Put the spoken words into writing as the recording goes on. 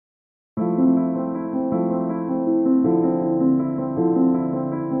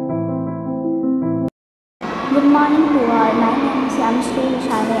Good morning to all. My name is Sri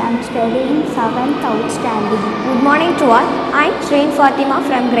Vishali. I am studying 7th Outstanding. Good morning to all. I am Sri Fatima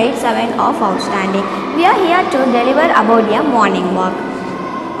from grade 7 of Outstanding. We are here to deliver about a morning walk.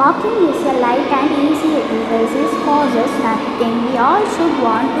 Walking is a light and easy exercise. It causes nothing. We all should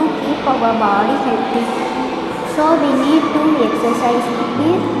want to keep our body healthy. So we need to exercise.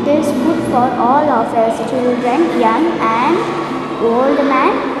 It is good for all of us, children, young and old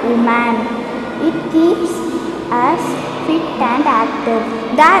man, woman. It keeps us fit and active.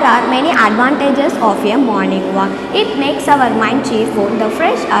 There are many advantages of a morning walk. It makes our mind cheerful. The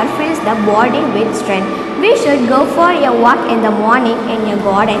fresh air fills the body with strength. We should go for a walk in the morning in a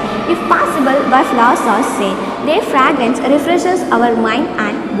garden. If possible, where flowers are seen. Their fragrance refreshes our mind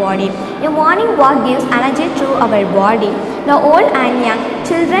and body. A morning walk gives energy to our body. The old and young,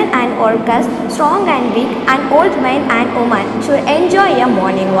 children and workers, strong and weak, and old men and women should enjoy a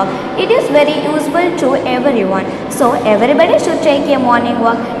morning walk. It is very useful to everyone. So everybody should take a morning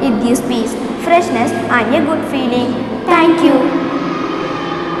walk. It gives peace, freshness and a good feeling. Thank you.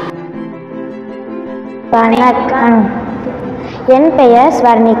 வணக்கம். என் பெயர்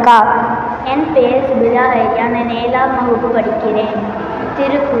ஸ்வர்ணிகா. என் பெயர் சுபிதா. நான் 7ஆம் வகுப்பு படிக்கிறேன்.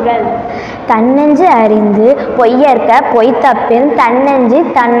 திருக்குறள். தன்னெஞ்சு அறிந்து பொய்யற்க பொய்த்தப்பின் தன்னெஞ்சு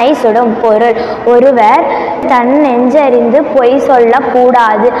தன்னை சுடும். பொருள்: ஒருவர் தன்னெஞ்சறிந்து பொய்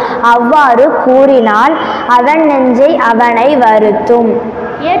சொல்லக்கூடாது. அவ்வாறு கூறினால் அவன் நெஞ்சை அவனை வருத்தும்.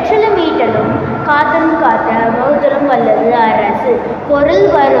 ஏற்றலும் ஈட்டலும் காத்தலும் காத்த பௌத்தலும் வல்லது அரசு. பொருள்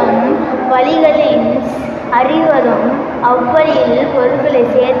வரும் வழிகளின் அறிவதும் அவ்வழியில் பொருட்களை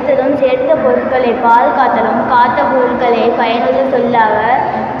சேர்த்ததும் சேர்த்த பொருட்களை பாதுகாத்தலும் காத்த பொருட்களை பயனுள்ள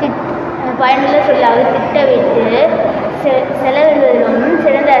சொல்லாக திட்டவிட்டு செலவிடுவதும்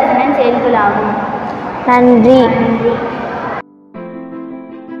சிறந்த அரசனின் செயல்களாகும். நன்றி.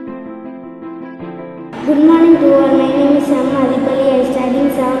 Good morning to all. My name is Sam Adipali. I am studying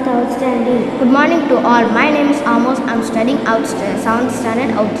 7th Outstanding. Good morning to all. My name is Amos. I am studying 7th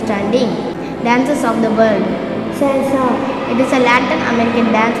Standard Outstanding. Dances of the world. Salsa. It is a Latin American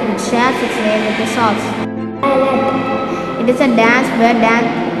dance which shares its name with the sauce. Ballet. It is a dance where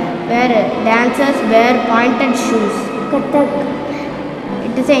dancers wear pointed shoes. Kathak.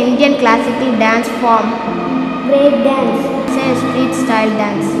 It is an Indian classical dance form. Break dance. It is a street style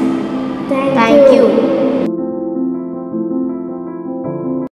dance. Thank you.